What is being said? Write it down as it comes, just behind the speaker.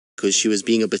because she was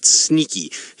being a bit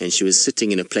sneaky, and she was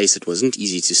sitting in a place that wasn't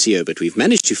easy to see her. But we've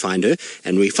managed to find her,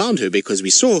 and we found her because we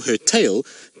saw her tail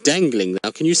dangling. Now,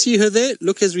 can you see her there?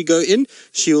 Look, as we go in,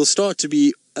 she will start to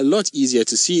be a lot easier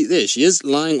to see. There she is,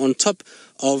 lying on top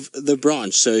of the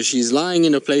branch. So she's lying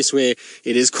in a place where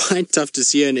it is quite tough to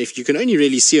see her, and if you can only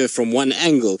really see her from one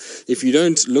angle, if you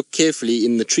don't look carefully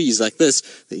in the trees like this,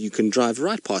 that you can drive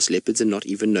right past leopards and not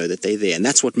even know that they're there. And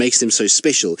that's what makes them so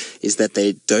special, is that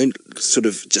they don't sort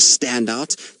of just stand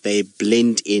out, they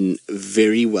blend in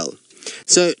very well.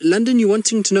 So, London, you're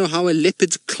wanting to know how a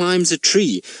leopard climbs a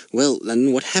tree. Well,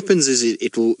 London, what happens is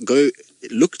it will go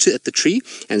at the tree,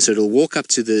 and so it'll walk up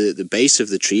to the base of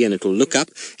the tree, and it'll look up,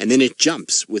 and then it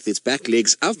jumps with its back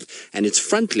legs up, and its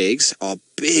front legs are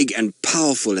big and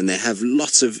powerful, and they have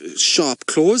lots of sharp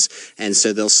claws, and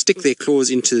so they'll stick their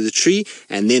claws into the tree,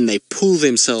 and then they pull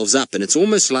themselves up, and it's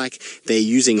almost like they're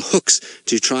using hooks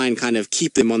to try and kind of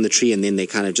keep them on the tree, and then they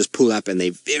kind of just pull up, and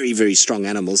they're very, very strong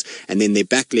animals, and then their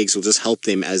back legs will just help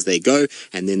them as they go,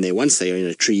 and then once they're in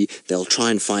a tree, they'll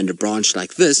try and find a branch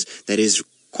like this that is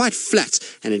quite flat,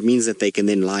 and it means that they can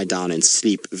then lie down and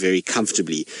sleep very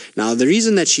comfortably. Now, the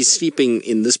reason that she's sleeping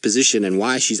in this position and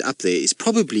why she's up there is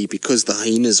probably because the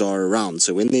hyenas are around.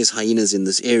 So when there's hyenas in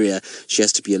this area, she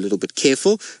has to be a little bit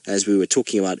careful, as we were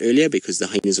talking about earlier, because the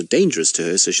hyenas are dangerous to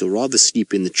her, so she'll rather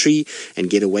sleep in the tree and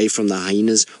get away from the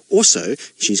hyenas. Also,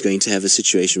 she's going to have a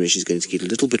situation where she's going to get a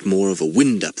little bit more of a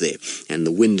wind up there, and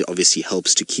the wind obviously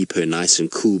helps to keep her nice and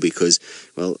cool because,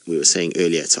 well, we were saying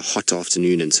earlier, it's a hot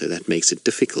afternoon, and so that makes it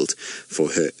difficult for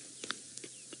her.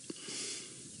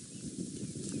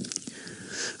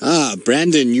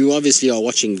 Brandon, you obviously are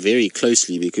watching very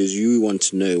closely because you want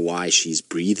to know why she's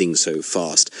breathing so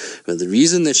fast. Well, the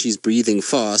reason that she's breathing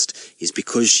fast is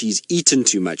because she's eaten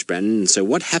too much, Brandon. And so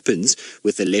what happens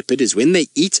with a leopard is when they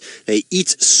eat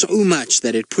so much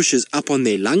that it pushes up on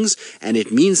their lungs, and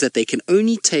it means that they can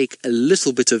only take a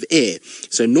little bit of air.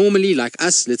 So normally, like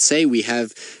us, let's say we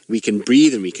can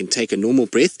breathe and we can take a normal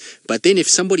breath, but then if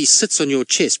somebody sits on your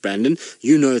chest, Brandon,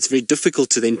 you know it's very difficult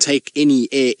to then take any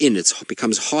air in. It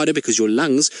becomes harder because your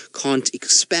lungs can't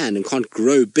expand and can't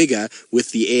grow bigger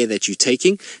with the air that you're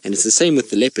taking, and it's the same with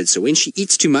the leopard. So when she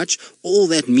eats too much, all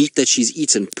that meat that she's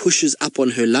eaten pushes up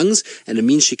on her lungs, and it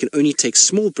means she can only take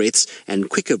small breaths and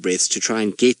quicker breaths to try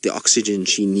and get the oxygen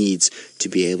she needs to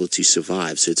be able to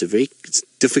survive. So it's a very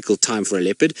difficult time for a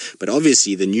leopard, but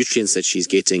obviously the nutrients that she's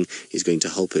getting is going to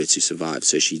help her to survive,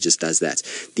 so she just does that.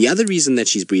 The other reason that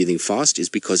she's breathing fast is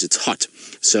because it's hot.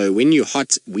 So when you're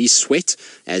hot, we sweat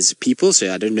as people,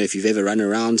 so I don't know if you've ever run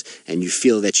around and you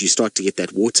feel that you start to get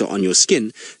that water on your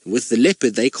skin. With the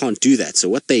leopard, they can't do that. So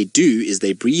what they do is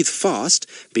they breathe fast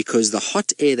because the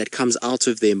hot air that comes out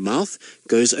of their mouth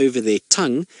goes over their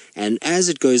tongue, and as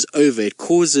it goes over, it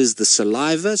causes the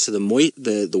saliva, so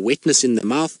the wetness in the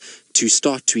mouth, to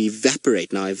start to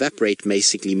evaporate. Now, evaporate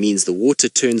basically means the water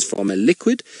turns from a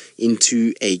liquid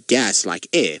into a gas like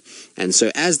air. And so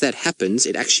as that happens,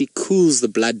 it actually cools the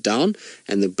blood down,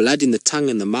 and the blood in the tongue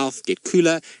and the mouth get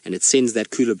cooler, and it sends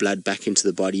that cooler blood back into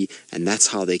the body, and that's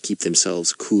how they keep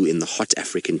themselves cool in the hot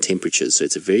African temperatures. So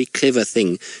it's a very clever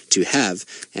thing to have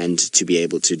and to be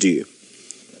able to do.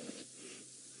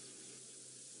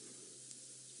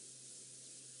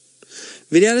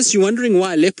 Videos, you're wondering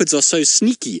why leopards are so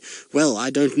sneaky. Well,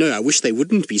 I don't know. I wish they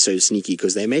wouldn't be so sneaky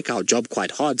because they make our job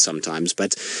quite hard sometimes.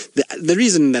 But the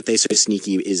reason that they're so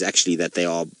sneaky is actually that they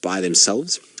are by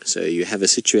themselves. So you have a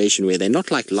situation where they're not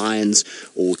like lions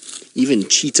or even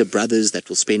cheetah brothers that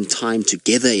will spend time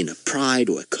together in a pride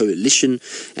or a coalition,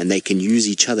 and they can use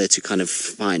each other to kind of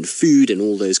find food and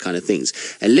all those kind of things.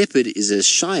 A leopard is a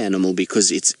shy animal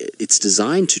because it's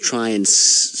designed to try and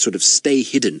sort of stay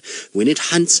hidden. When it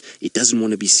hunts, it doesn't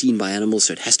want to be seen by animals,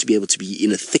 so it has to be able to be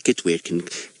in a thicket where it can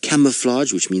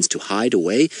camouflage, which means to hide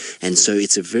away, and so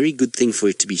it's a very good thing for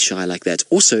it to be shy like that.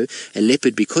 Also, a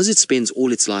leopard, because it spends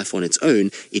all its life on its own,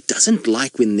 it doesn't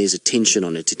like when there's attention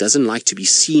on it. It doesn't like to be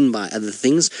seen by other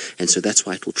things, and so that's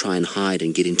why it will try and hide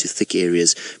and get into thick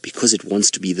areas, because it wants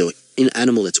to be the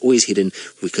animal that's always hidden,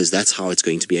 because that's how it's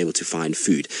going to be able to find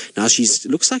food. Now,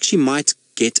 looks like she might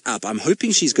get up. I'm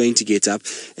hoping she's going to get up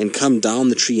and come down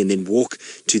the tree and then walk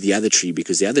to the other tree,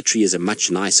 because the other tree is a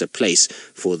much nicer place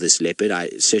for this leopard. I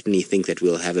certainly think that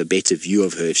we'll have a better view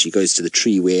of her if she goes to the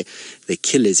tree where the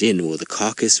kill is in, or the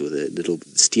carcass, or the little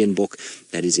steenbok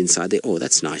that is inside there. Oh,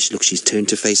 that's nice. Look, she's turned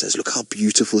to face us. Look how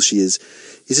beautiful she is.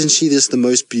 Isn't she just the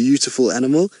most beautiful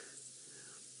animal?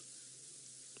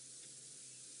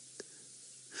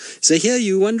 So here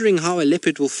you're wondering how a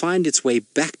leopard will find its way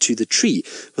back to the tree.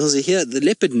 Well, so here the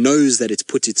leopard knows that it's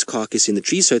put its carcass in the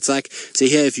tree. So it's like, so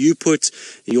here if you put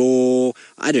your,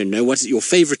 I don't know, what's your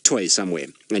favorite toy somewhere,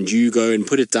 and you go and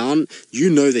put it down, you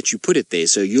know that you put it there.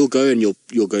 So you'll go and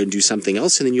you'll go and do something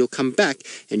else, and then you'll come back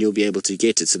and you'll be able to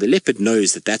get it. So the leopard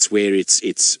knows that that's where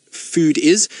its food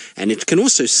is, and it can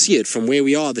also see it from where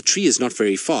we are. The tree is not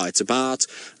very far. It's about,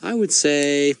 I would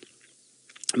say,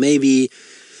 maybe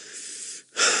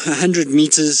 100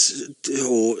 meters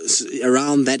or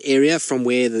around that area from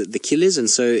where the kill is, and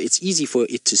so it's easy for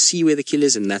it to see where the kill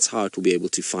is, and that's how it will be able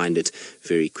to find it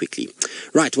very quickly.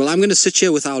 Right, well, I'm going to sit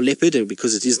here with our leopard, and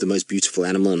because it is the most beautiful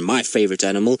animal and my favorite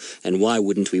animal, and why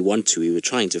wouldn't we want to? We were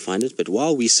trying to find it, but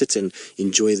while we sit and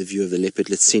enjoy the view of the leopard,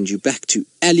 let's send you back to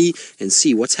Ali and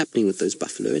see what's happening with those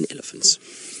buffalo and elephants.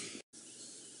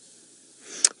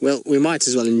 Well, we might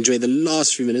as well enjoy the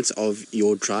last few minutes of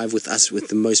your drive with us with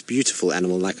the most beautiful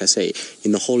animal, like I say,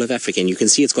 in the whole of Africa. And you can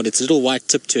see it's got its little white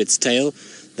tip to its tail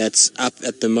that's up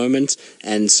at the moment.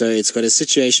 And so it's got a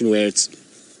situation where it's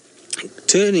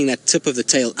turning that tip of the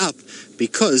tail up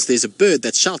because there's a bird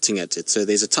that's shouting at it. So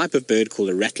there's a type of bird called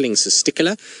a rattling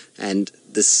cisticola, and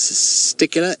the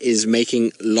cisticola is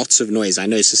making lots of noise. I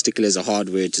know cisticola is a hard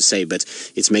word to say, but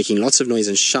it's making lots of noise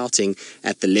and shouting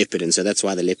at the leopard, and so that's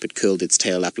why the leopard curled its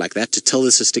tail up like that, to tell the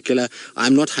cisticola,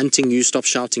 I'm not hunting you, stop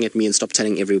shouting at me and stop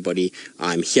telling everybody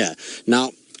I'm here.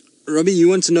 Now, Robbie, you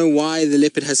want to know why the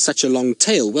leopard has such a long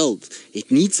tail? Well, it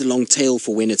needs a long tail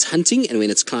for when it's hunting and when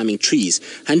it's climbing trees.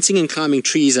 Hunting and climbing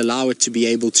trees allow it to be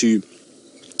able to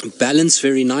balance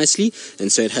very nicely,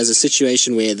 and so it has a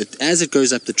situation where as it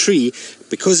goes up the tree,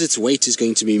 because its weight is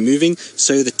going to be moving,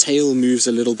 so the tail moves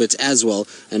a little bit as well,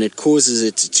 and it causes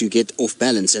it to get off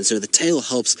balance, and so the tail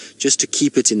helps just to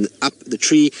keep it up the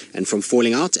tree and from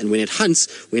falling out. And when it hunts,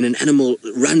 when an animal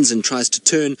runs and tries to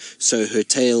turn, so her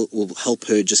tail will help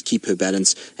her just keep her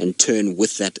balance and turn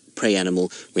with that prey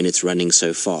animal when it's running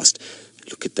so fast.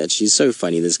 Look at that, she's so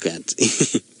funny, this cat.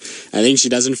 I think she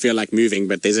doesn't feel like moving,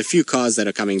 but there's a few cars that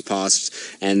are coming past,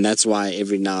 and that's why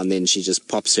every now and then she just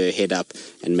pops her head up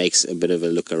and makes a bit of a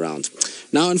look around.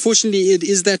 Now, unfortunately, it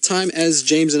is that time, as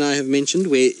James and I have mentioned,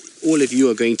 where all of you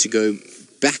are going to go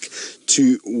back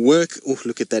to work. Oh,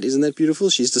 look at that. Isn't that beautiful?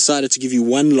 She's decided to give you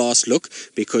one last look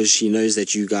because she knows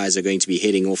that you guys are going to be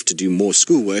heading off to do more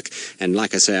schoolwork. And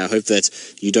like I say, I hope that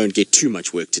you don't get too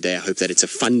much work today. I hope that it's a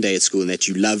fun day at school and that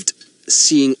you loved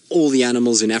seeing all the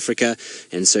animals in Africa.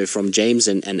 And so from James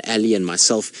and Ali and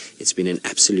myself, it's been an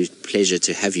absolute pleasure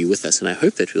to have you with us, and I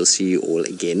hope that we'll see you all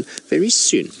again very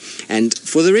soon. And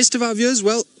for the rest of our viewers,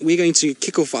 well, we're going to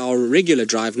kick off our regular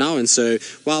drive now, and so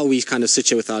while we kind of sit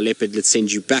here with our leopard, let's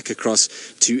send you back across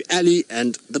to Ali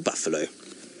and the buffalo.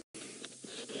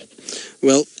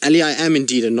 Well, Ali, I am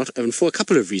indeed, and for a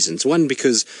couple of reasons. One,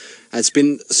 because it's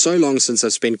been so long since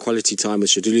I've spent quality time with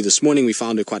Xidulu. This morning we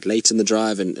found her quite late in the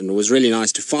drive, and it was really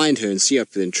nice to find her and see her up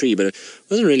in the tree, but it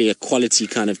wasn't really a quality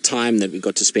kind of time that we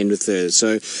got to spend with her.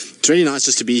 So it's really nice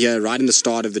just to be here right in the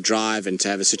start of the drive and to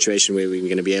have a situation where we're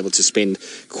going to be able to spend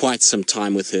quite some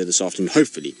time with her this afternoon,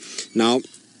 hopefully. Now,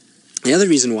 the other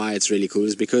reason why it's really cool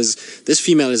is because this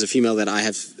female is a female that I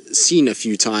have seen a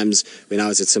few times when I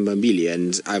was at Simbambili,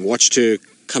 and I've watched her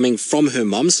coming from her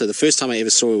mom. So the first time I ever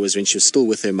saw her was when she was still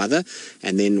with her mother,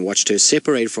 and then watched her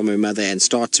separate from her mother and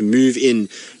start to move in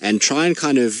and try and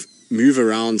kind of move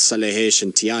around Salehesh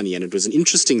and Tiani. And it was an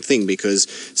interesting thing because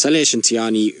Salehesh and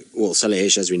Tiani, well,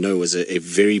 Salehesh, as we know, was a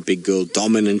very big girl,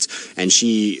 dominant, and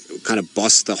she kind of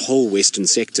bossed the whole western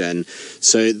sector. And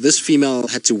so this female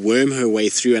had to worm her way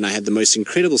through, and I had the most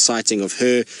incredible sighting of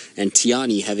her and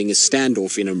Tiani having a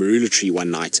standoff in a marula tree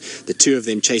one night. The two of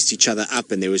them chased each other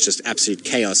up, and there was just absolute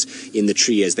chaos in the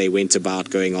tree as they went about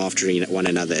going after one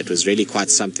another. It was really quite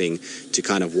something to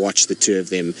kind of watch the two of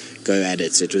them go at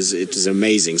it. It was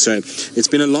amazing. So it's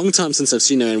been a long time since I've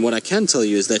seen her, and what I can tell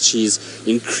you is that she's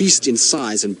increased in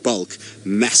size and bulk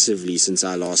massively since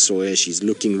I last saw her. She's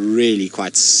looking really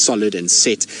quite solid and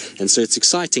set, and so it's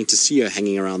exciting to see her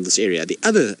hanging around this area. The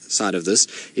other side of this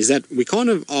is that we kind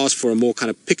of asked for a more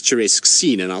kind of picturesque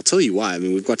scene, and I'll tell you why. I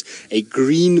mean, we've got a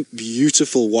green,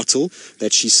 beautiful wattle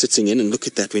that she's sitting in, and look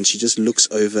at that when she just looks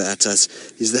over at us.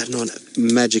 Is that not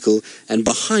magical? And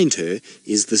behind her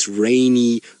is this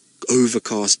rainy,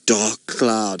 overcast, dark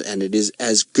cloud, and it is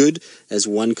as good as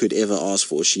one could ever ask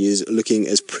for. She is looking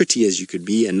as pretty as you could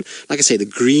be, and like I say, the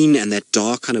green and that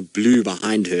dark kind of blue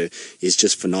behind her is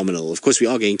just phenomenal. Of course, we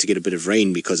are going to get a bit of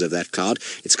rain because of that cloud.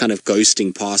 It's kind of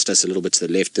ghosting past us a little bit to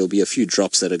the left. There'll be a few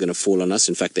drops that are going to fall on us.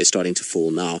 In fact, they're starting to fall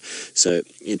now, so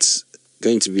it's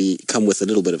going to come with a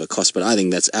little bit of a cost, but I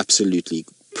think that's absolutely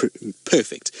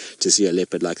perfect to see a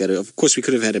leopard like that. Of course, we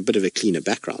could have had a bit of a cleaner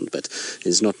background, but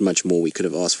there's not much more we could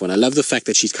have asked for. And I love the fact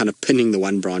that she's kind of pinning the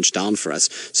one branch down for us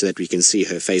so that we can see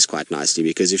her face quite nicely,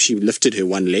 because if she lifted her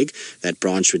one leg, that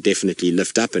branch would definitely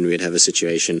lift up and we'd have a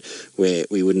situation where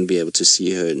we wouldn't be able to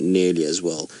see her nearly as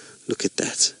well. Look at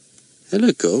that.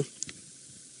 Hello, girl.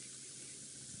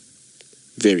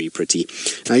 Very pretty.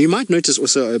 Now, you might notice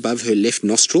also above her left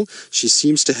nostril, she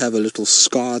seems to have a little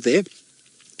scar there.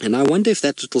 And I wonder if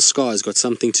that little scar has got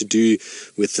something to do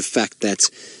with the fact that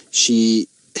she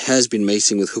has been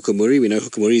mating with Hukamuri. We know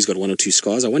Hukamuri's got 1 or 2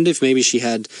 scars. I wonder if maybe she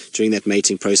had, during that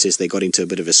mating process, they got into a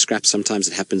bit of a scrap. Sometimes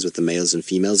it happens with the males and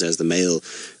females as the male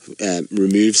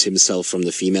removes himself from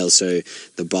the female, so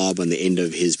the barb on the end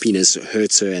of his penis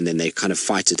hurts her, and then they kind of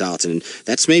fight it out. And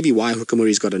that's maybe why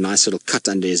Hukamuri's got a nice little cut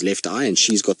under his left eye, and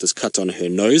she's got this cut on her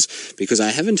nose, because I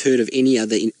haven't heard of any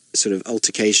other sort of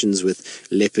altercations with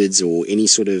leopards or any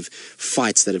sort of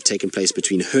fights that have taken place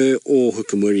between her or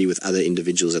Hukamuri with other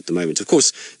individuals at the moment. Of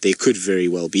course, there could very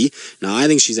well be. Now, I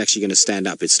think she's actually going to stand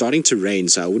up. It's starting to rain,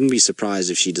 so I wouldn't be surprised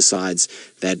if she decides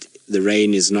that the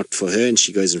rain is not for her and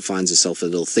she goes and finds herself a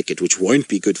little thicket, which won't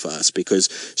be good for us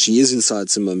because she is inside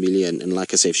Simbambili, and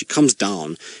like I say, if she comes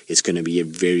down, it's going to be a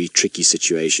very tricky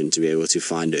situation to be able to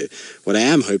find her. What I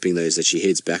am hoping, though, is that she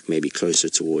heads back maybe closer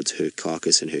towards her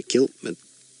carcass and her kill. But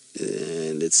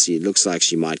let's see, it looks like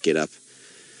she might get up.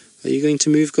 Are you going to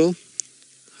move, girl?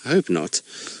 I hope not.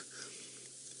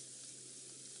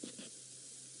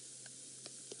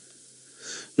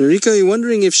 Noriko, you're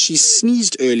wondering if she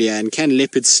sneezed earlier, and can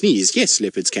leopards sneeze? Yes,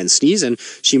 leopards can sneeze, and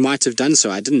she might have done so.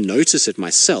 I didn't notice it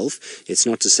myself. It's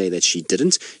not to say that she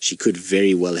didn't. She could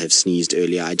very well have sneezed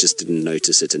earlier. I just didn't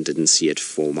notice it and didn't see it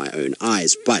for my own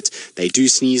eyes. But they do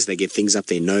sneeze. They get things up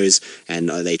their nose, and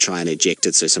they try and eject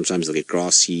it. So sometimes they'll get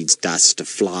grass seeds, dust, a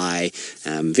fly,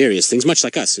 various things, much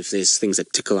like us. If there's things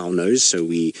that tickle our nose, so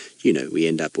we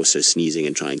end up also sneezing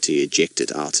and trying to eject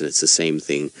it out, and it's the same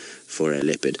thing for a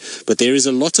leopard. But there is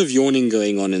a lot of yawning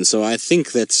going on, and so I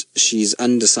think that she's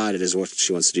undecided as what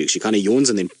she wants to do. She kind of yawns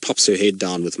and then pops her head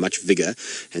down with much vigor,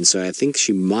 and so I think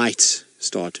she might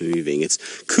start moving. It's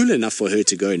cool enough for her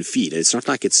to go and feed. It's not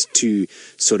like it's too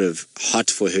sort of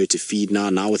hot for her to feed now.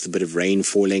 Now with a bit of rain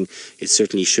falling, it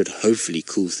certainly should hopefully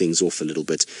cool things off a little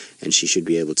bit, and she should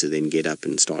be able to then get up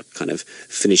and start kind of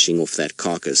finishing off that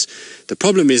carcass. The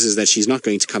problem is that she's not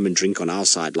going to come and drink on our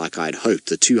side like I'd hoped.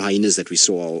 The 2 hyenas that we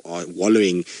saw are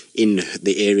wallowing in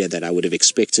the area that I would have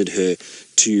expected her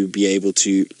to be able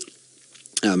to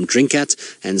drink at,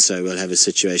 and so we'll have a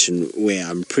situation where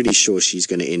I'm pretty sure she's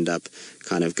going to end up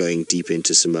kind of going deep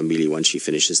into Simbambili once she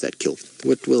finishes that kill.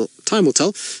 Time will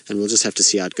tell, and we'll just have to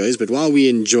see how it goes. But while we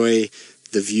enjoy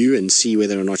the view and see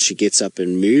whether or not she gets up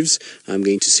and moves, I'm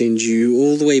going to send you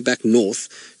all the way back north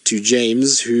to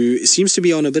James, who seems to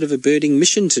be on a bit of a birding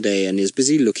mission today and is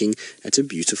busy looking at a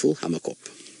beautiful hammerkop.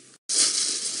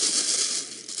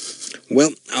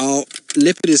 Well, our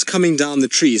leopard is coming down the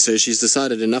tree, so she's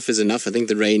decided enough is enough. I think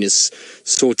the rain is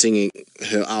sorting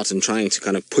her out and trying to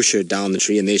kind of push her down the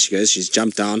tree, and there she goes. She's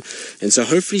jumped down, and so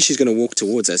hopefully she's going to walk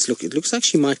towards us. Look, it looks like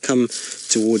she might come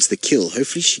towards the kill.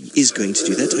 Hopefully she is going to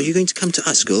do that. Are you going to come to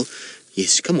us, girl?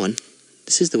 Yes, come on.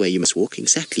 This is the way you must walk,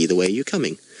 exactly the way you're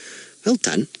coming. Well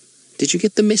done. Did you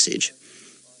get the message?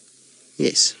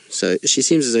 Yes. So she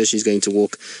seems as though she's going to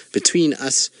walk between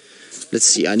us. Let's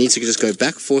see, I need to just go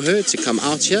back for her to come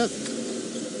out here.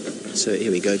 So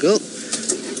here we go, girl.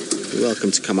 You're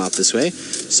welcome to come out this way.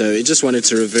 So I just wanted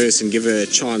to reverse and give her a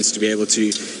chance to be able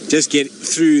to just get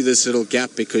through this little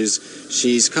gap, because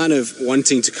she's kind of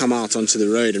wanting to come out onto the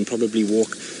road and probably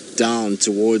walk down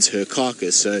towards her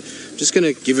carcass. So I'm just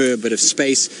going to give her a bit of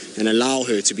space and allow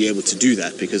her to be able to do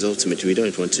that, because ultimately we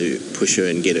don't want to push her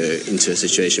and get her into a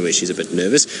situation where she's a bit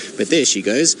nervous. But there she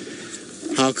goes.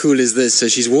 How cool is this? So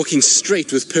she's walking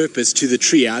straight with purpose to the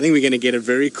tree. I think we're going to get a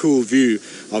very cool view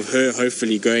of her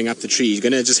hopefully going up the tree. You're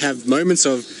going to just have moments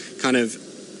of kind of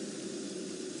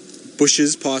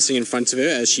bushes passing in front of her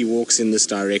as she walks in this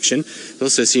direction. There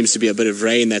also seems to be a bit of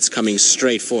rain that's coming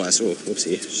straight for us. Oh,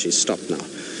 whoopsie, she's stopped now.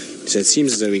 So it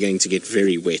seems as though we're going to get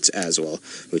very wet as well,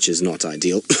 which is not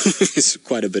ideal. There's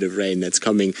quite a bit of rain that's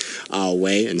coming our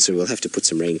way, and so we'll have to put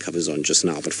some rain covers on just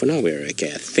now. But for now, we're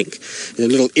okay, I think. And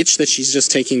a little itch that she's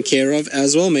just taking care of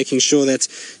as well, making sure that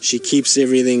she keeps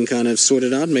everything kind of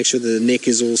sorted out, make sure the neck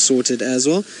is all sorted as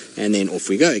well, and then off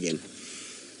we go again.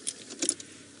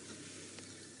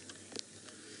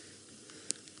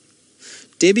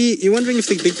 Debbie, you're wondering if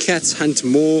the big cats hunt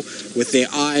more with their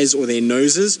eyes or their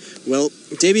noses? Well,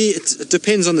 Debbie, it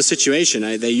depends on the situation.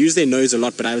 They use their nose a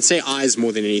lot, but I would say eyes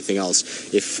more than anything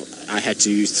else. If I had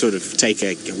to sort of take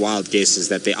a wild guess, is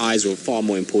that their eyes were far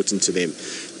more important to them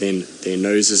than their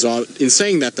noses are. In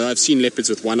saying that, though, I've seen leopards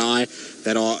with one eye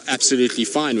that are absolutely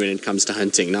fine when it comes to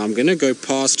hunting. Now, I'm going to go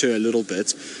past her a little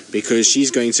bit because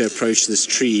she's going to approach this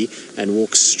tree and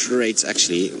walk straight.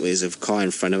 Actually, there's a car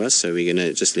in front of us, so we're going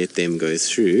to just let them go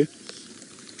through.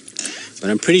 But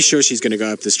I'm pretty sure she's going to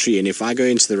go up this tree, and if I go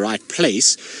into the right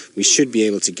place, we should be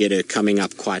able to get her coming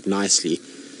up quite nicely.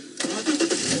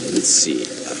 Let's see.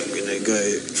 I'm going to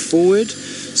go forward.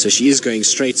 So she is going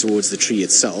straight towards the tree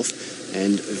itself.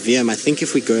 And Viam, I think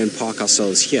if we go and park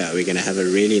ourselves here, we're going to have a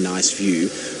really nice view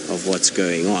of what's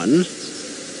going on.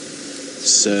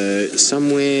 So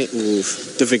somewhere,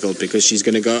 difficult because she's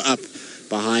going to go up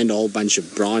behind a whole bunch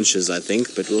of branches, I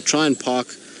think. But we'll try and park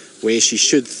where she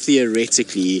should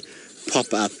theoretically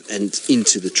pop up and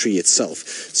into the tree itself.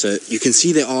 So you can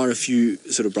see there are a few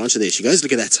sort of branches there. She goes,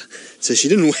 look at that. So she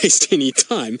didn't waste any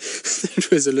time.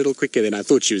 It was a little quicker than I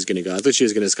thought she was going to go. I thought she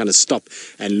was going to kind of stop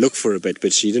and look for a bit,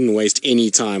 but she didn't waste any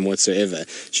time whatsoever.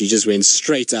 She just went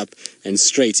straight up and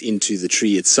straight into the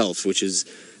tree itself, which is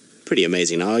pretty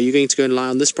amazing. Now, are you going to go and lie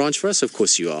on this branch for us? Of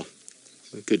course you are.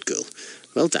 Good girl.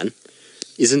 Well done.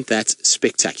 Isn't that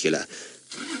spectacular?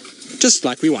 Just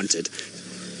like we wanted.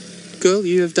 Girl,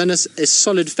 you have done us a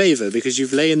solid favor because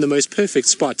you've lay in the most perfect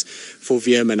spot for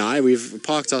Viam and I. We've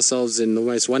parked ourselves in the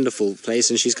most wonderful place,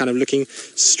 and she's kind of looking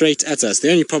straight at us.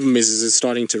 The only problem is it's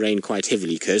starting to rain quite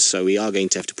heavily, Kirst, so we are going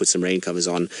to have to put some rain covers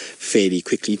on fairly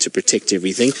quickly to protect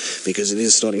everything because it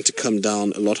is starting to come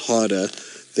down a lot harder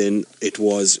than it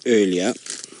was earlier.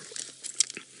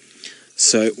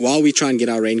 So while we try and get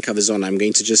our rain covers on, I'm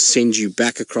going to just send you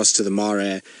back across to the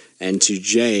Mara and to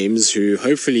James, who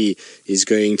hopefully is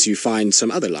going to find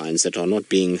some other lions that are not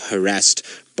being harassed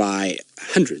by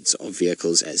hundreds of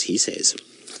vehicles, as he says.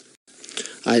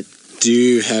 I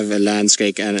do have a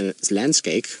landscape and a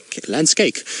landscape.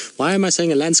 Why am I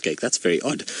saying a landscape? That's very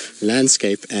odd.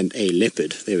 Landscape and a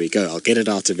leopard. There we go. I'll get it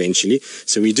out eventually.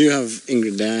 So we do have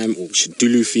Angama, or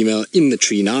Xidulu Female, in the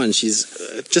tree now, and she's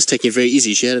just taking it very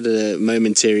easy. She had a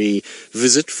momentary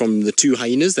visit from the two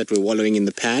hyenas that were wallowing in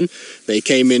the pan. They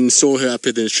came in, saw her up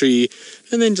in the tree,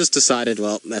 and then just decided,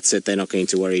 well, that's it. They're not going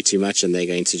to worry too much, and they're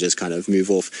going to just kind of move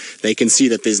off. They can see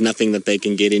that there's nothing that they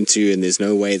can get into, and there's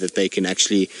no way that they can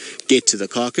actually get to the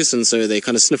carcass, and so they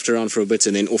kind of sniffed around for a bit,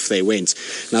 and then off they went.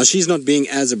 Now, she's not being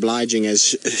as obliging as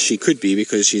she could be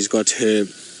because she's got her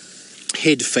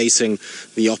head facing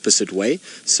the opposite way,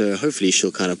 so hopefully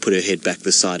she'll kind of put her head back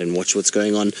this side and watch what's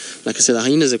going on. Like I said, the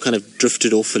hyenas have kind of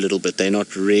drifted off a little bit. They're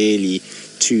not really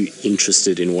too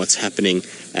interested in what's happening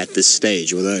at this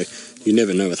stage, although you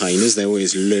never know with hyenas. They're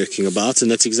always lurking about,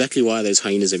 and that's exactly why those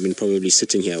hyenas have been probably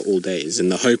sitting here all day, is in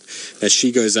the hope that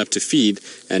she goes up to feed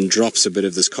and drops a bit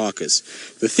of this carcass.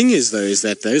 The thing is, though, is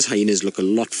that those hyenas look a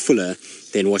lot fuller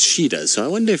than what she does, so I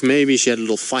wonder if maybe she had a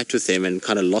little fight with them and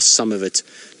kind of lost some of it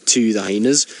to the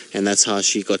hyenas, and that's how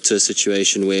she got to a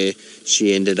situation where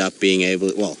she ended up being able,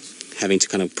 well, having to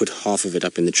kind of put half of it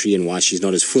up in the tree, and why she's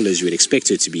not as full as you would expect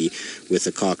her to be with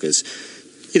the carcass.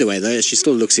 Either way, though, she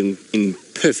still looks in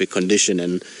perfect condition,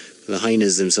 and the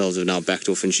hyenas themselves have now backed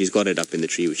off, and she's got it up in the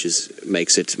tree, which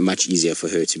makes it much easier for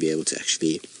her to be able to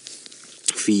actually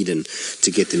feed and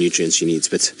to get the nutrients she needs.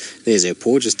 But there's her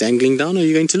paw just dangling down. Are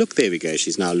you going to look? There we go.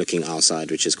 She's now looking our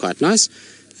side, which is quite nice.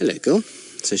 Hello, girl.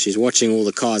 So she's watching all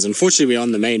the cars. Unfortunately, we're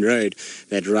on the main road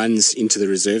that runs into the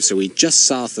reserve, so we're just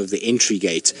south of the entry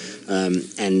gate,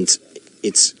 and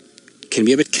it can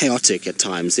be a bit chaotic at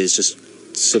times. There's just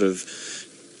sort of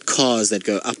cars that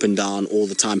go up and down all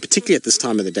the time, particularly at this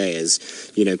time of the day,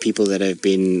 as you know, people that have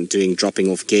been dropping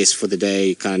off guests for the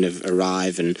day kind of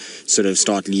arrive and sort of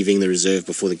start leaving the reserve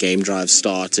before the game drives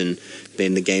start, and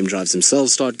then the game drives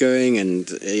themselves start going, and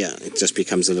yeah, it just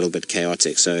becomes a little bit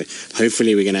chaotic. So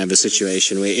hopefully we're going to have a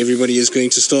situation where everybody is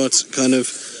going to start kind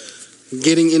of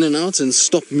getting in and out and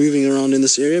stop moving around in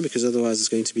this area, because otherwise it's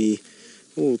going to be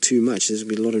all too much. There's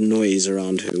going to be a lot of noise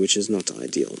around her, which is not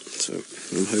ideal. So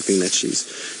I'm hoping that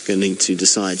she's going to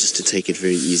decide just to take it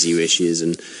very easy where she is,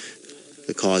 and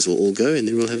the cars will all go, and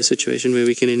then we'll have a situation where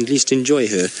we can at least enjoy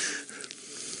her.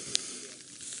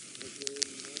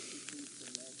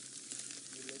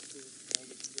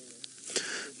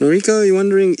 Noriko, you're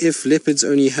wondering if leopards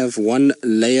only have one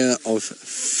layer of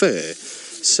fur.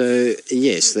 So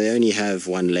yes, they only have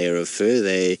one layer of fur.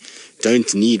 They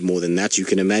don't need more than that. You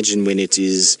can imagine when it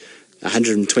is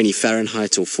 120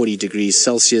 Fahrenheit or 40 degrees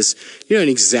Celsius. You don't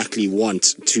exactly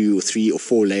want 2 or 3 or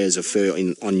 4 layers of fur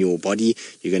on your body.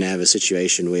 You're going to have a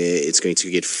situation where it's going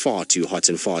to get far too hot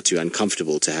and far too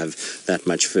uncomfortable to have that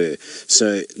much fur.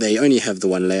 So they only have the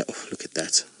one layer. Oh, look at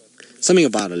that. Something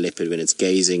about a leopard when it's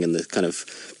gazing and the kind of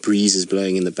breeze is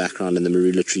blowing in the background and the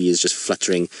marula tree is just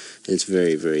fluttering. It's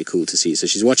very, very cool to see. So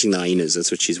she's watching the hyenas.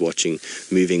 That's what she's watching,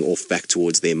 moving off back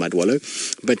towards their mud wallow.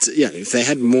 But yeah, if they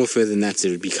had more fur than that, it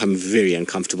would become very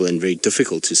uncomfortable and very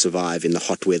difficult to survive in the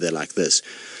hot weather like this.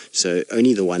 So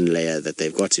only the one layer that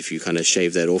they've got. If you kind of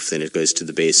shave that off, then it goes to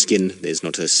the bare skin. There's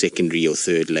not a secondary or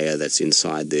third layer that's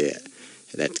inside there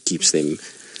that keeps them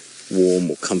warm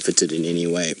or comforted in any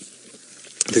way.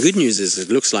 The good news is it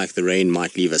looks like the rain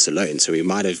might leave us alone, so we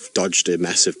might have dodged a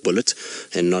massive bullet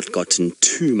and not gotten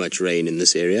too much rain in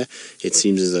this area. It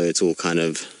seems as though it's all kind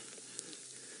of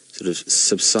sort of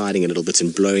subsiding a little bit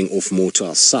and blowing off more to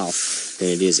our south than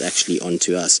it is actually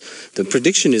onto us. The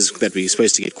prediction is that we're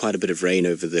supposed to get quite a bit of rain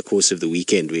over the course of the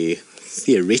weekend. We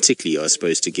theoretically are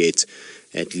supposed to get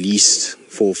at least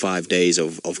 4 or 5 days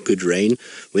of good rain.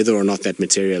 Whether or not that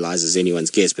materializes anyone's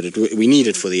guess, but we need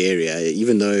it for the area,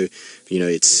 even though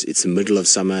it's the middle of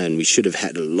summer and we should have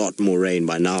had a lot more rain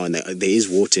by now, and there is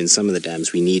water in some of the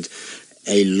dams. We need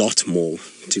a lot more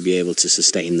to be able to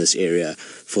sustain this area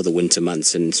for the winter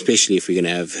months, and especially if we're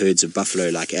going to have herds of buffalo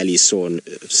like Ali saw in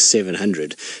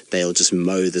 700, they'll just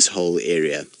mow this whole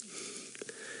area.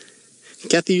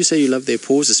 Kathy, you say you love their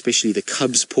paws, especially the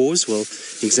cubs' paws. Well,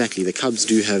 exactly. The cubs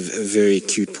do have very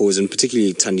cute paws, and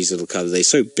particularly Tundi's little cubs. They're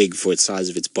so big for its size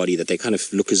of its body that they kind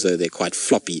of look as though they're quite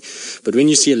floppy. But when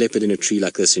you see a leopard in a tree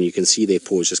like this and you can see their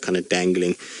paws just kind of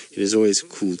dangling, it is always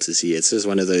cool to see. It's just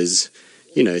one of those,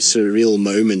 surreal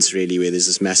moments, really, where there's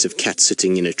this massive cat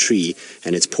sitting in a tree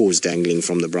and its paws dangling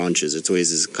from the branches. It's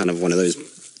always kind of one of those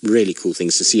really cool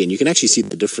things to see, and you can actually see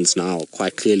the difference now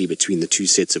quite clearly between the two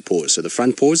sets of paws. So the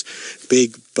front paws,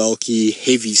 big, bulky,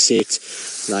 heavy set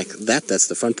like that's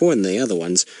the front paw, and the other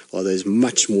ones are those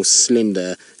much more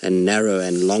slender and narrow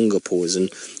and longer paws. And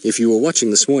if you were watching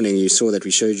this morning, you saw that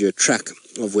we showed you a track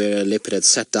of where a leopard had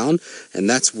sat down, and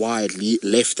that's why it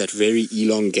left that very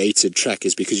elongated track,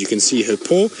 is because you can see her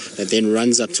paw that then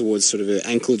runs up towards sort of her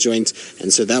ankle joint,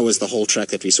 and so that was the whole track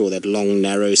that we saw, that long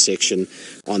narrow section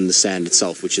on the sand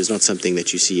itself, which is not something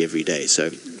that you see every day.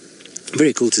 So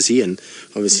very cool to see, and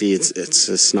obviously it's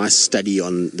a nice study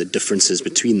on the differences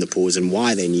between the paws and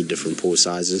why they need different paw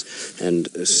sizes, and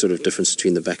a sort of difference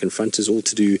between the back and front is all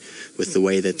to do with the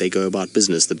way that they go about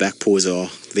business. The back paws are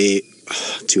there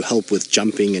to help with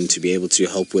jumping and to be able to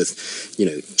help with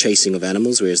chasing of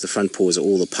animals, whereas the front paws are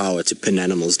all the power to pin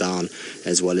animals down,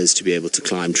 as well as to be able to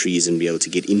climb trees and be able to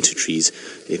get into trees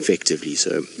effectively.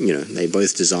 So they're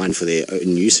both designed for their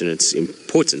own use, and it's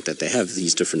important that they have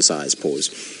these different size paws.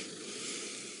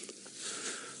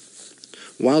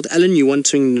 Wild Alan, you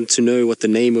wanting to know what the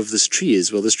name of this tree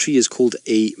is? Well, this tree is called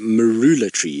a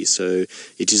marula tree. So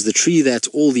it is the tree that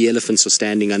all the elephants are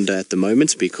standing under at the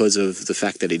moment because of the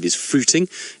fact that it is fruiting.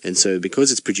 And so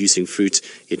because it's producing fruit,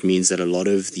 it means that a lot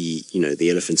of the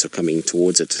elephants are coming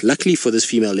towards it. Luckily for this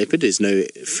female leopard, there's no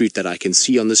fruit that I can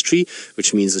see on this tree,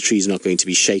 which means the tree is not going to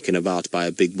be shaken about by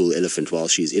a big bull elephant while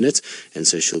she's in it. And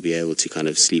so she'll be able to kind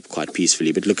of sleep quite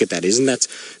peacefully. But look at that. Isn't that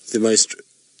the most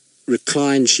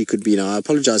reclined she could be? Now, I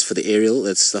apologize for the aerial.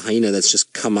 That's the hyena that's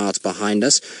just come out behind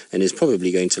us and is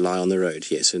probably going to lie on the road.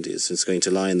 Yes, it is. It's going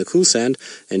to lie in the cool sand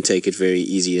and take it very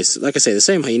easy. It's, like I say, the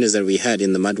same hyenas that we had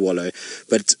in the mud wallow.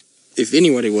 But if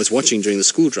anybody was watching during the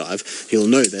school drive, he'll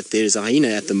know that there's a hyena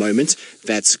at the moment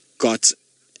that's got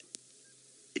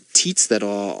teats that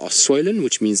are swollen,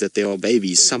 which means that there are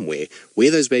babies somewhere.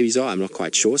 Where those babies are, I'm not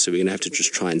quite sure, so we're going to have to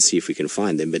just try and see if we can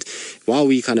find them. But while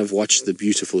we kind of watch the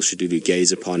beautiful Xidulu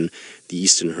gaze upon the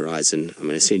eastern horizon, I'm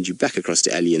going to send you back across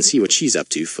to Ali and see what she's up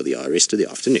to for the rest of the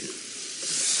afternoon.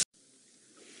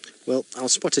 Well, our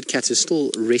spotted cat is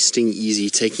still resting easy,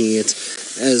 taking it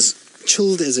as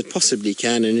chilled as it possibly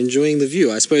can and enjoying the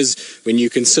view. I suppose when you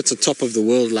can sit atop of the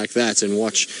world like that and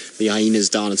watch the hyenas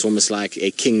down, it's almost like a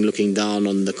king looking down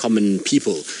on the common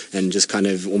people and just kind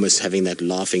of almost having that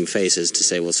laughing face as to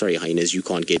say, well, sorry, hyenas, you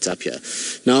can't get up here.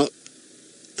 Now,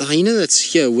 the hyena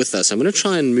that's here with us, I'm going to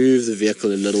try and move the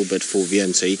vehicle a little bit for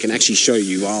Vian so he can actually show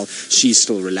you while she's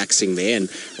still relaxing there and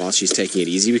while she's taking it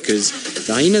easy, because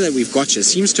the hyena that we've got here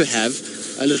seems to have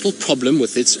a little problem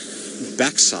with its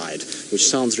backside, which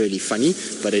sounds really funny,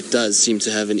 but it does seem to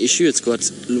have an issue. It's got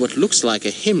what looks like a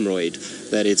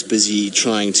hemorrhoid that it's busy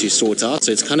trying to sort out,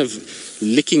 so it's kind of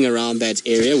licking around that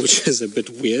area, which is a bit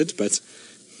weird. But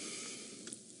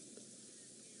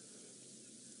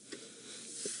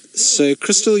so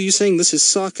Crystal, you're saying this is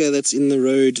Saka that's in the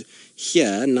road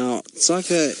here. Now,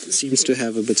 Tsaka seems to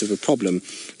have a bit of a problem.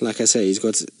 Like I say, he's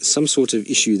got some sort of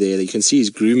issue there. You can see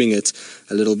he's grooming it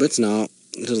a little bit. Now,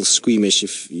 a little squeamish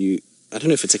I don't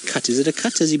know if it's a cut. Is it a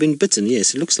cut? Has he been bitten?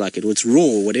 Yes, it looks like it. Or it's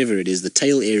raw, whatever it is. The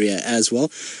tail area as well.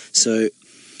 So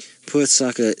poor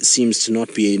Tsaka seems to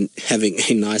not be having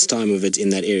a nice time of it in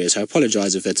that area. So I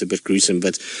apologize if that's a bit gruesome.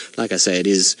 But like I say, it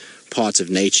is part of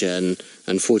nature. And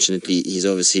unfortunately, he's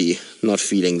obviously not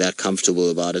feeling that comfortable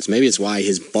about it. Maybe it's why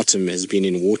his bottom has been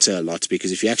in water a lot.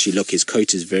 Because if you actually look, his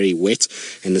coat is very wet.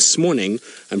 And this morning,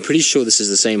 I'm pretty sure this is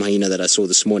the same hyena that I saw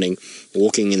this morning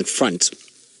walking in front.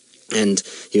 And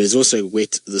he was also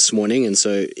wet this morning, and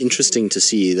so interesting to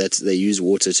see that they use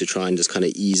water to try and just kind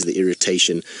of ease the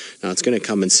irritation. Now it's going to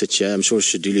come and sit here. I'm sure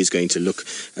Xidulu is going to look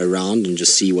around and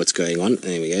just see what's going on.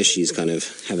 There we go. She's kind of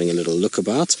having a little look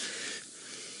about.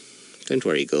 Don't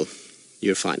worry, girl.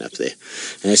 You're fine up there.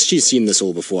 And she's seen this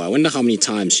all before. I wonder how many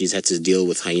times she's had to deal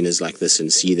with hyenas like this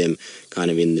and see them kind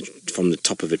of from the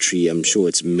top of a tree. I'm sure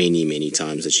it's many, many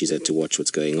times that she's had to watch what's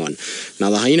going on.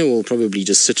 Now, the hyena will probably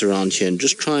just sit around here and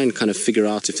just try and kind of figure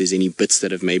out if there's any bits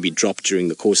that have maybe dropped during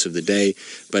the course of the day.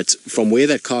 But from where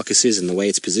that carcass is and the way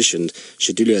it's positioned,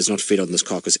 Xidulu has not fed on this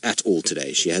carcass at all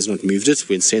today. She has not moved it.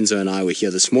 When Senzo and I were here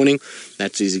this morning,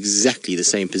 that is exactly the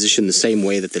same position, the same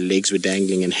way that the legs were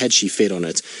dangling. And had she fed on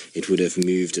it, it would have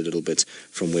moved a little bit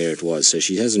from where it was. So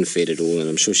she hasn't fed at all, and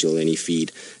I'm sure she'll only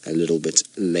feed a little bit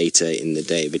later in the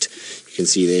day. But you can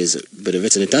see there's a bit of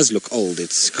it, and it does look old.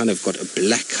 It's kind of got a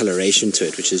black coloration to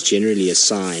it, which is generally a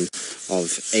sign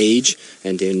of age,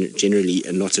 and then generally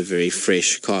not a very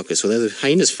fresh carcass. Although the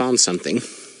hyena's found something.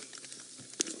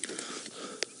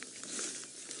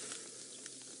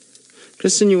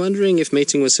 Kristen, you're wondering if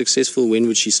mating was successful, when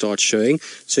would she start showing?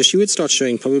 So she would start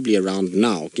showing probably around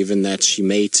now, given that she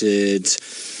mated...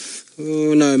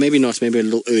 Oh, no, maybe not. Maybe a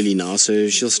little early now. So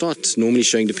she'll start normally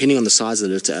showing, depending on the size of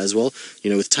the litter as well.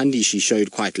 You know, with Tundi, she showed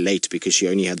quite late because she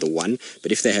only had the one.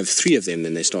 But if they have 3 of them,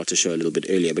 then they start to show a little bit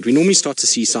earlier. But we normally start to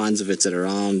see signs of it at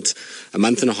around a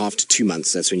month and a half to 2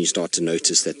 months. That's when you start to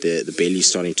notice that the belly's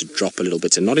starting to drop a little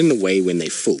bit. And not in the way when they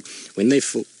full. When they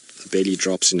full, the belly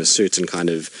drops in a certain kind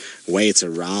of way. It's a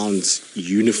round,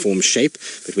 uniform shape,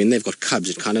 but when they've got cubs,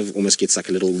 it kind of almost gets like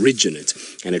a little ridge in it,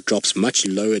 and it drops much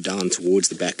lower down towards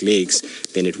the back legs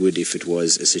than it would if it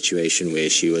was a situation where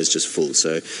she was just full.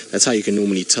 So that's how you can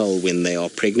normally tell when they are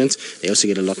pregnant. They also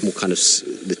get a lot more kind of,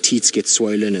 the teats get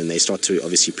swollen, and they start to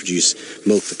obviously produce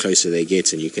milk the closer they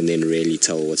get, and you can then really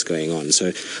tell what's going on.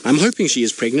 So I'm hoping she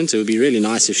is pregnant. It would be really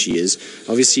nice if she is.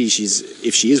 Obviously,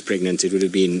 if she is pregnant, it would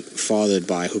have been fathered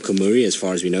by Hukamuri, as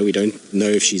far as we know. We don't know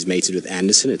if she's mated with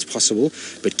Anderson. It's possible,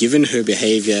 but given her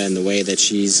behavior and the way that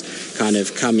she's kind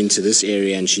of come into this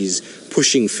area and she's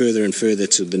pushing further and further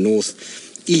to the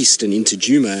northeast and into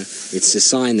Djuma, it's a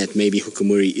sign that maybe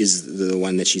Hukamuri is the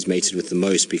one that she's mated with the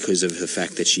most, because of the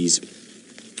fact that she's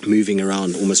moving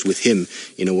around almost with him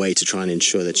in a way to try and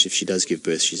ensure that if she does give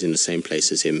birth, she's in the same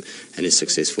place as him and is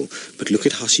successful. But look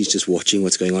at how she's just watching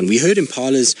what's going on. We heard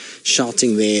impalas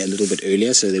shouting there a little bit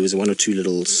earlier, so there was 1 or 2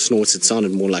 little snorts. It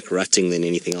sounded more like rutting than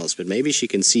anything else, but maybe she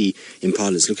can see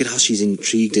impalas. Look at how she's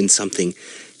intrigued in something.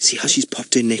 See how she's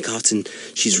popped her neck out and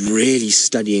she's really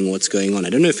studying what's going on. I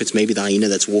don't know if it's maybe the hyena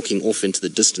that's walking off into the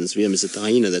distance. Is it the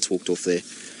hyena that's walked off there?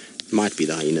 Might be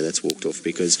the hyena that's walked off,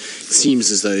 because it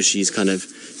seems as though she's kind of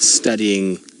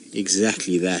studying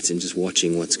exactly that and just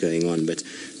watching what's going on. But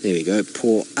there we go,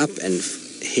 paw up and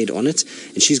head on it,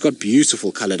 and she's got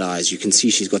beautiful colored eyes. You can see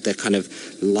she's got that kind of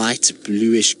light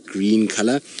bluish green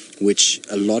color, which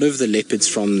a lot of the leopards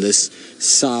from this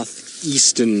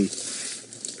southeastern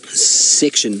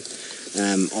section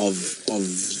of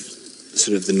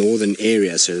sort of the northern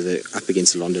area, so they're up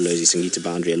against the Londolozi Singita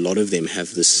boundary, a lot of them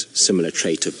have this similar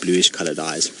trait of bluish colored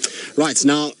eyes. Right,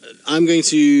 now I'm going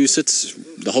to sit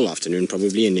the whole afternoon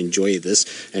probably and enjoy this,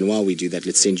 and while we do that,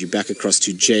 let's send you back across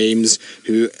to James,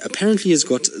 who apparently has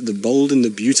got the bold and the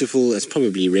beautiful. It's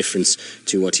probably a reference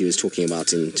to what he was talking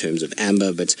about in terms of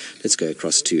Amber, but let's go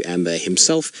across to Amber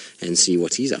himself and see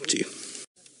what he's up to.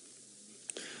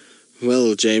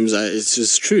 Well, James, it's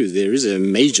just true. There is a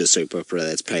major soap opera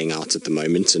that's playing out at the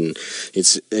moment, and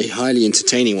it's a highly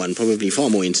entertaining one, probably far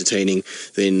more entertaining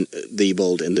than The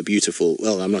Bold and the Beautiful.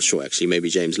 Well, I'm not sure, actually. Maybe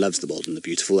James loves The Bold and the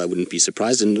Beautiful. I wouldn't be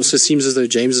surprised. And it also seems as though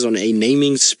James is on a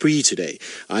naming spree today.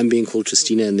 I'm being called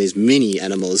Tristina, and there's many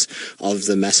animals of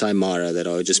the Masai Mara that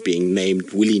are just being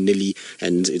named willy-nilly,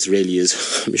 and it really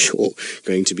is, I'm sure,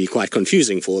 going to be quite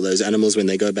confusing for those animals when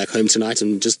they go back home tonight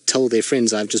and just tell their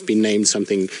friends, I've just been named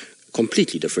something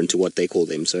completely different to what they call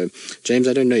them. So, James,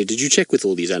 I don't know, did you check with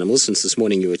all these animals? Since this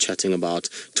morning you were chatting about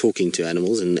talking to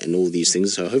animals and all these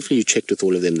things, so hopefully you checked with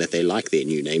all of them that they like their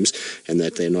new names and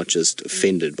that they're not just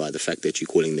offended by the fact that you're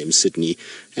calling them Sydney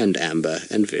and Amber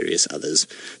and various others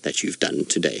that you've done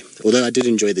today. Although I did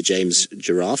enjoy the James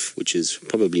giraffe, which is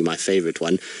probably my favorite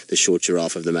one, the short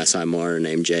giraffe of the Masai Mara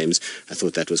named James. I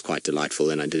thought that was quite delightful,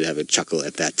 and I did have a chuckle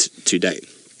at that today.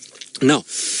 Now,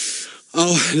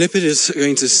 our leopard is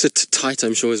going to sit tight.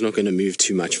 I'm sure it's not going to move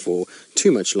too much for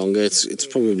too much longer. It's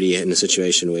probably in a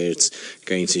situation where it's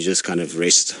going to just kind of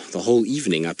rest the whole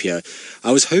evening up here.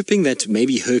 I was hoping that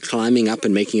maybe her climbing up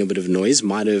and making a bit of noise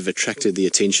might have attracted the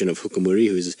attention of Hukamuri,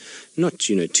 who's not,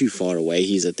 too far away.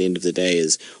 He's, at the end of the day,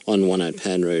 is on One-Eyed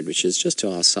Pan Road, which is just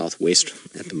to our southwest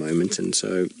at the moment, and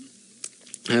so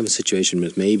I have a situation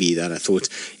with maybe that I thought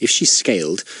if she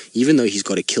scaled, even though he's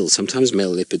got a kill, sometimes male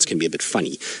leopards can be a bit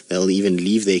funny. They'll even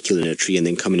leave their kill in a tree and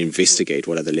then come and investigate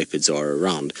what other leopards are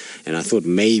around. And I thought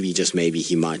maybe, just maybe,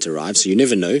 he might arrive. So you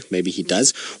never know. Maybe he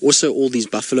does. Also, all these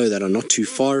buffalo that are not too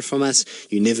far from us,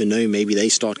 you never know. Maybe they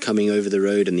start coming over the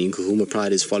road and the Nkuhuma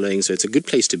Pride is following. So it's a good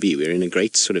place to be. We're in a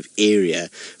great sort of area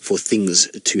for things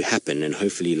to happen. And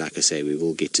hopefully, like I say, we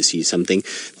will get to see something.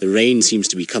 The rain seems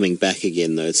to be coming back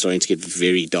again, though. It's starting to get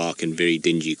very dark and very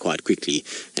dingy quite quickly,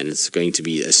 and it's going to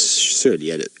be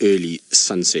certainly at an early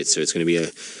sunset, so it's going to be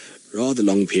a rather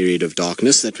long period of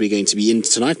darkness that we're going to be in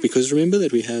tonight, because remember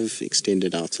that we have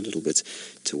extended out a little bit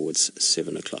towards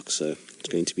 7 o'clock, so it's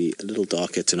going to be a little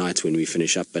darker tonight when we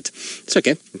finish up, but it's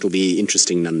okay. It'll be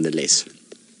interesting nonetheless.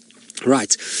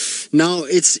 Right, now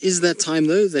it is that time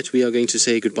though that we are going to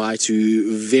say goodbye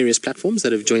to various platforms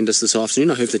that have joined us this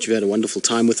afternoon. I hope that you've had a wonderful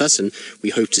time with us, and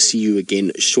we hope to see you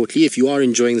again shortly. If you are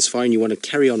enjoying this far and you want to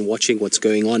carry on watching what's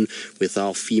going on with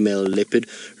our female leopard,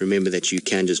 remember that you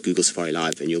can just Google Safari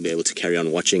Live and you'll be able to carry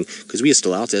on watching, because we are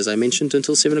still out, as I mentioned,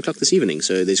 until 7 o'clock this evening,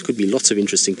 so there could be lots of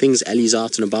interesting things. Ali's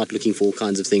out and about looking for all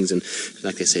kinds of things, and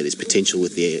like I say, there's potential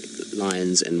with the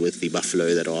lions and with the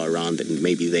buffalo that are around, and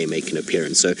maybe they make an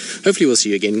appearance. So hopefully we'll see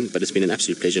you again, but it's been an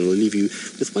absolute pleasure, and we'll leave you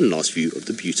with one last view of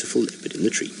the beautiful leopard in the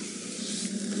tree.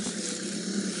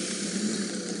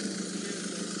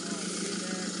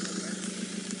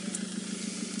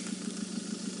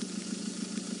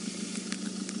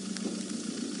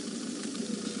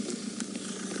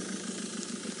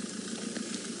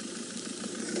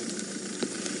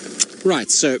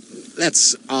 Right, so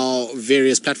that's our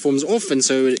various platforms off, and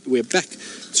so we're back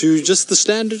to just the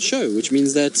standard show, which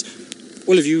means that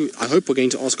all of you, I hope, are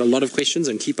going to ask a lot of questions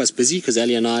and keep us busy, because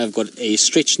Ali and I have got a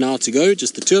stretch now to go,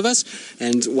 just the two of us.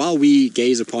 And while we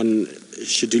gaze upon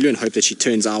Xidulu and hope that she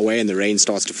turns our way and the rain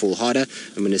starts to fall harder,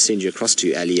 I'm going to send you across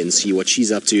to Ali and see what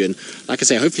she's up to. And like I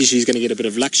say, hopefully she's going to get a bit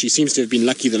of luck. She seems to have been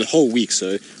lucky the whole week,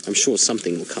 so I'm sure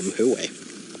something will come her way.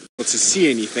 Not to see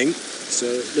anything, so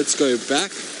let's go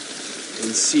back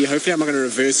and see. Hopefully I'm not going to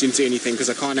reverse into anything,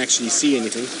 because I can't actually see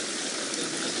anything.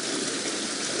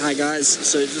 Hi guys,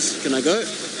 so just, can I go?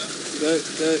 Go,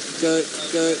 go, go,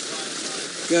 go,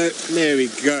 go. There we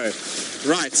go.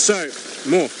 Right, so,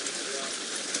 more.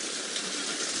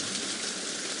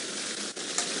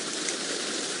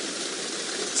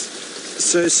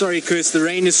 So sorry, Chris, the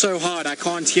rain is so hard I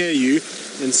can't hear you,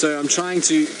 and so I'm trying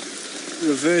to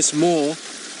reverse more.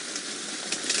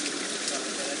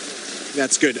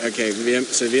 That's good, okay,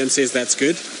 so VM says that's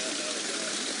good.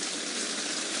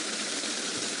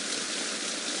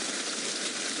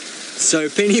 So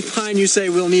Penny Pine, you say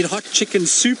we'll need hot chicken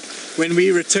soup when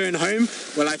we return home?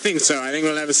 Well, I think so. I think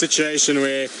we'll have a situation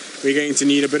where we're going to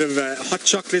need a bit of hot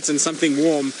chocolate and something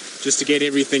warm just to get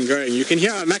everything going. You can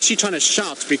hear I'm actually trying to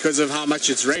shout because of how much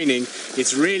it's raining.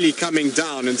 It's really coming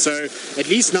down, and so at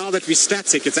least now that we're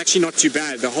static, it's actually not too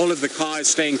bad. The whole of the car is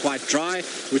staying quite dry,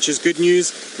 which is good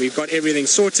news. We've got everything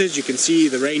sorted. You can see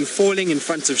the rain falling in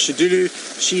front of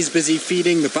Xidulu. She's busy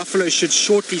feeding. The buffalo should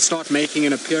shortly start making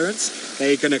an appearance.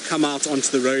 They're going to come out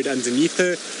onto the road underneath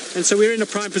her, and so we're in a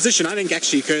prime position. I think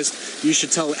actually, Kirst, you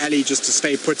should tell Ali just to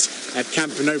stay put at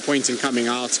camp. No point in coming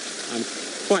out. I'm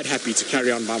quite happy to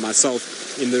carry on by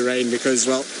myself in the rain, because,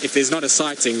 well, if there's not a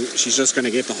sighting, she's just going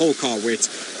to get the whole car wet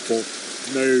for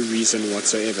no reason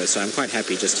whatsoever. So I'm quite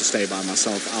happy just to stay by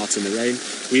myself out in the rain.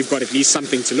 We've got at least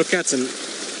something to look at, and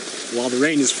while the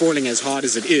rain is falling as hard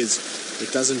as it is,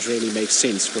 it doesn't really make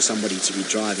sense for somebody to be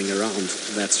driving around,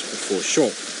 that's for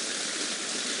sure.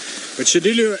 But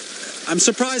Xidulu, I'm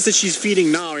surprised that she's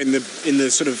feeding now in the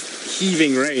sort of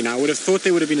heaving rain. I would have thought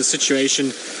there would have been a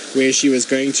situation where she was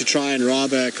going to try and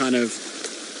rather kind of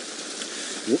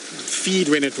feed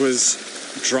when it was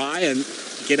dry and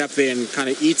get up there and kind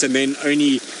of eat, and then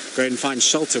only go and find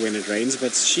shelter when it rains.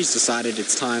 But she's decided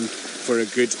it's time for a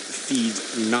good feed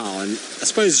now, and I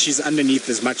suppose she's underneath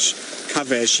as much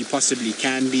cover as she possibly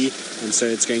can be, and so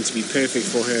it's going to be perfect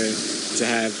for her to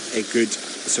have a good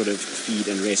sort of feed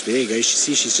and rest. But there you go,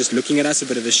 she's just looking at us, a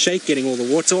bit of a shake, getting all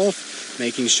the water off,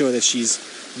 making sure that she's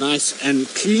nice and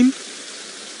clean.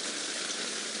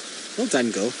 Well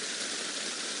done, girl.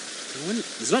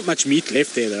 There's not much meat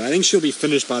left there though. I think she'll be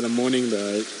finished by the morning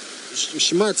though.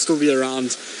 She might still be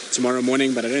around tomorrow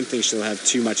morning, but I don't think she'll have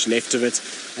too much left of it.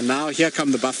 And now here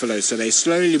come the buffalo. So they're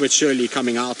slowly but surely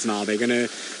coming out now. They're going to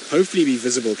hopefully be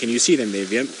visible. Can you see them there,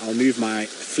 Vian? I'll move my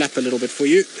flap a little bit for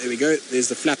you. There we go. There's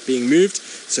the flap being moved.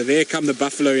 So there come the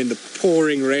buffalo in the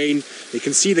pouring rain. You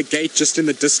can see the gate just in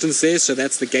the distance there. So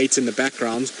that's the gate in the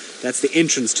background. That's the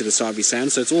entrance to the Sabi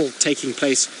Sand. So it's all taking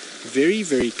place very,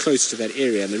 very close to that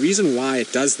area. And the reason why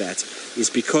it does that is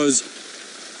because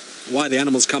why the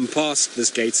animals come past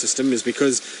this gate system is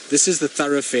because this is the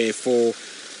thoroughfare for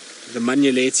the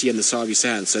Manyeleti and the Sabi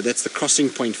Sand. So that's the crossing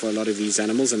point for a lot of these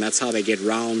animals, and that's how they get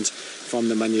round from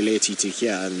the Manyeleti to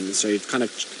here. And so it kind of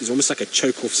is almost like a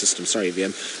choke-off system. Sorry, VM,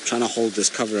 I'm trying to hold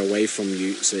this cover away from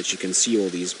you so that you can see all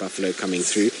these buffalo coming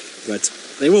through. But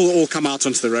they will all come out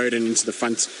onto the road and into the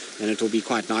front, and it will be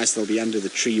quite nice. They'll be under the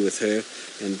tree with her,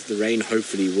 and the rain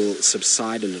hopefully will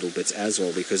subside a little bit as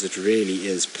well, because it really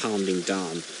is pounding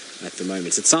down at the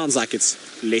moment. It sounds like it's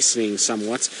lessening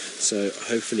somewhat, so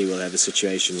hopefully we'll have a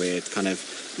situation where it kind of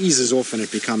eases off and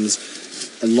it becomes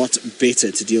a lot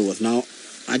better to deal with. Now,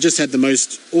 I just had the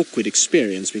most awkward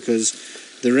experience because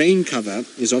the rain cover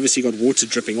is obviously got water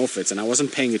dripping off it, and I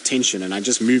wasn't paying attention, and I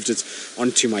just moved it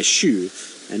onto my shoe,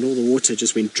 and all the water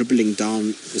just went dribbling down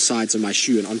the sides of my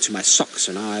shoe and onto my sock.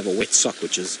 So now I have a wet sock,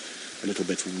 which is a little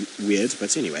bit weird,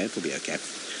 but anyway, it'll be okay.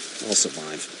 I'll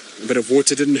survive. A bit of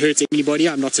water didn't hurt anybody.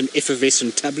 I'm not an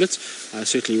effervescent tablet. I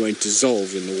certainly won't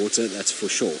dissolve in the water, that's for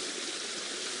sure.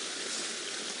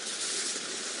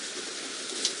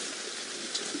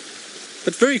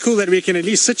 But very cool that we can at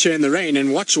least sit here in the rain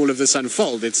and watch all of this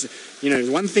unfold. It's, you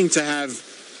know, one thing to have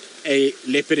a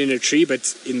leopard in a tree,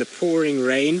 but in the pouring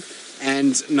rain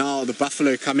and now the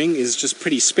buffalo coming is just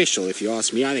pretty special, if you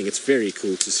ask me. I think it's very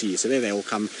cool to see. So there they all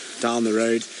come down the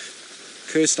road.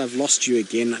 Cursed, I've lost you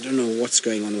again. I don't know what's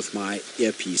going on with my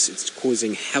earpiece. It's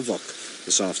causing havoc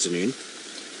this afternoon.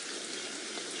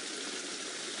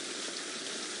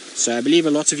 So I believe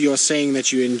a lot of you are saying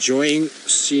that you're enjoying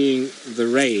seeing the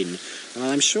rain. Well,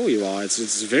 I'm sure you are.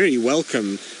 It's very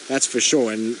welcome, that's for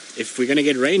sure. And if we're going to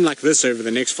get rain like this over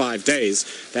the next 5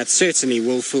 days, that certainly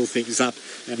will fill things up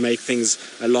and make things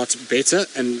a lot better,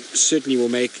 and certainly will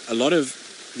make a lot of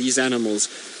these animals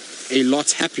a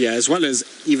lot happier, as well as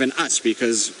even us,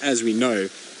 because as we know,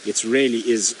 it really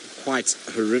is quite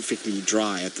horrifically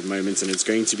dry at the moment, and it's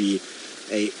going to be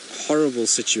a horrible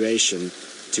situation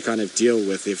to kind of deal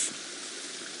with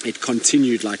if it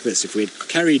continued like this. If we had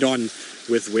carried on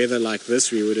with weather like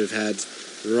this, we would have had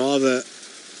rather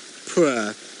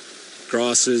poor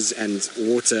grasses and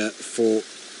water for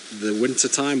the winter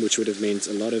time, which would have meant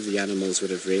a lot of the animals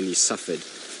would have really suffered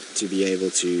to be able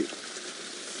to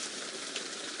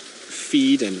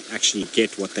feed and actually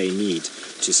get what they need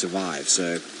to survive.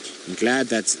 So I'm glad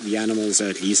that the animals are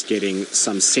at least getting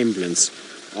some semblance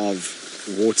of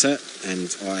water,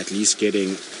 and are at least getting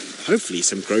hopefully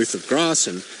some growth of grass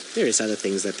and various other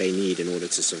things that they need in order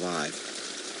to survive.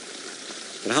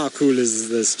 But how cool is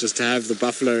this, just to have the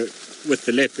buffalo with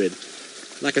the leopard?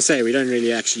 Like I say, we don't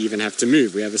really actually even have to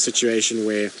move. We have a situation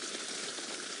where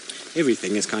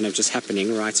everything is kind of just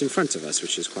happening right in front of us,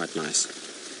 which is quite nice.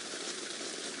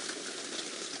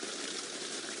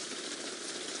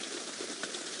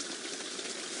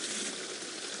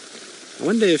 I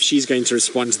wonder if she's going to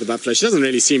respond to the buffalo. She doesn't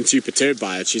really seem too perturbed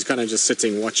by it. She's kind of just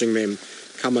sitting watching them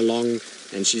come along,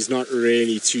 and she's not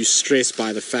really too stressed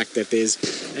by the fact that there's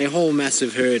a whole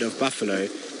massive herd of buffalo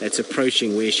that's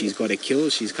approaching where she's got a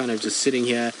kill. She's kind of just sitting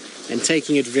here and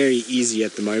taking it very easy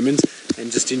at the moment,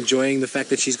 and just enjoying the fact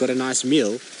that she's got a nice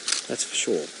meal, that's for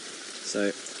sure. So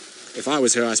if I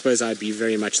was her, I suppose I'd be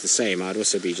very much the same. I'd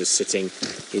also be just sitting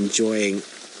enjoying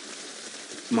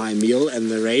my meal,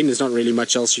 and the rain. There's not really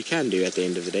much else you can do at the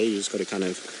end of the day. You just got to kind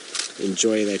of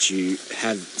enjoy that you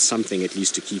have something at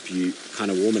least to keep you kind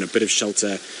of warm and a bit of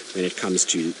shelter when it comes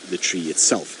to the tree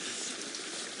itself.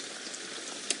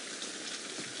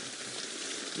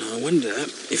 Now I wonder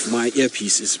if my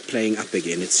earpiece is playing up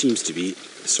again. It seems to be.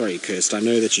 Sorry, Kirst, I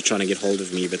know that you're trying to get hold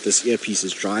of me, but this earpiece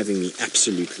is driving me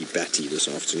absolutely batty this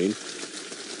afternoon.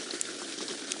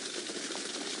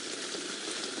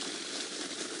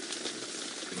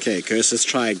 Okay, Kirst, let's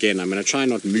try again. I'm going to try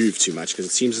not move too much, because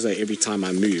it seems as though every time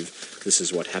I move, this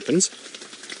is what happens.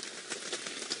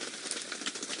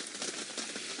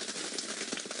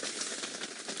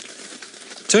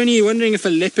 Tony, wondering if a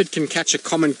leopard can catch a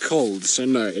common cold. So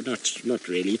no, not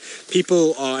really.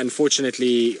 People are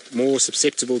unfortunately more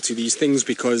susceptible to these things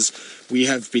because we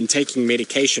have been taking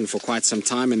medication for quite some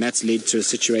time, and that's led to a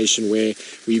situation where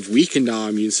we've weakened our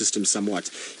immune system somewhat.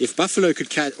 If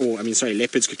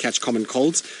leopards could catch common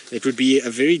colds, it would be a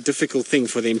very difficult thing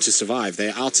for them to survive.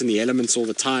 They're out in the elements all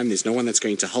the time. There's no one that's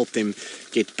going to help them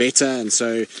get better, and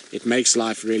so it makes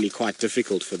life really quite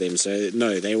difficult for them. So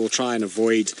no, they will try and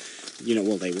avoid,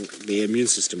 their immune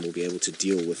system will be able to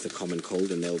deal with the common cold,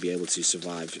 and they'll be able to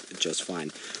survive just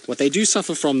fine. What they do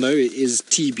suffer from, though, is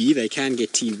TB. They can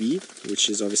get TB, which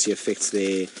obviously affects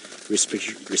their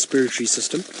respiratory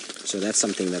system. So that's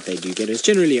something that they do get. It's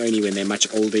generally only when they're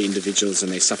much older individuals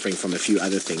and they're suffering from a few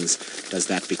other things does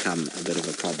that become a bit of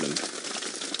a problem.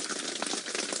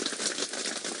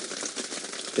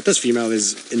 But this female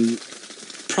is in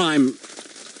prime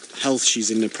health. She's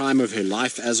in the prime of her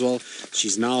life as well.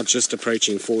 She's now just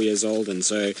approaching 4 years old, and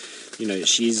so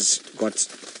she's got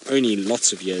only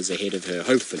lots of years ahead of her,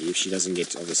 hopefully, if she doesn't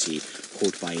get obviously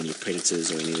caught by any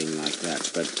predators or anything like that.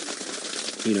 But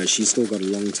she's still got a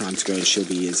long time to go, and she'll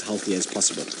be as healthy as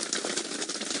possible.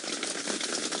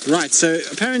 Right, so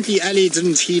apparently Ali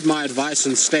didn't heed my advice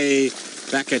and stay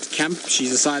back at camp. She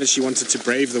decided she wanted to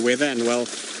brave the weather, and well,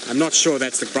 I'm not sure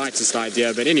that's the brightest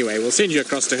idea, but anyway, we'll send you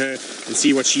across to her and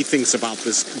see what she thinks about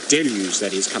this deluge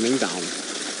that is coming down.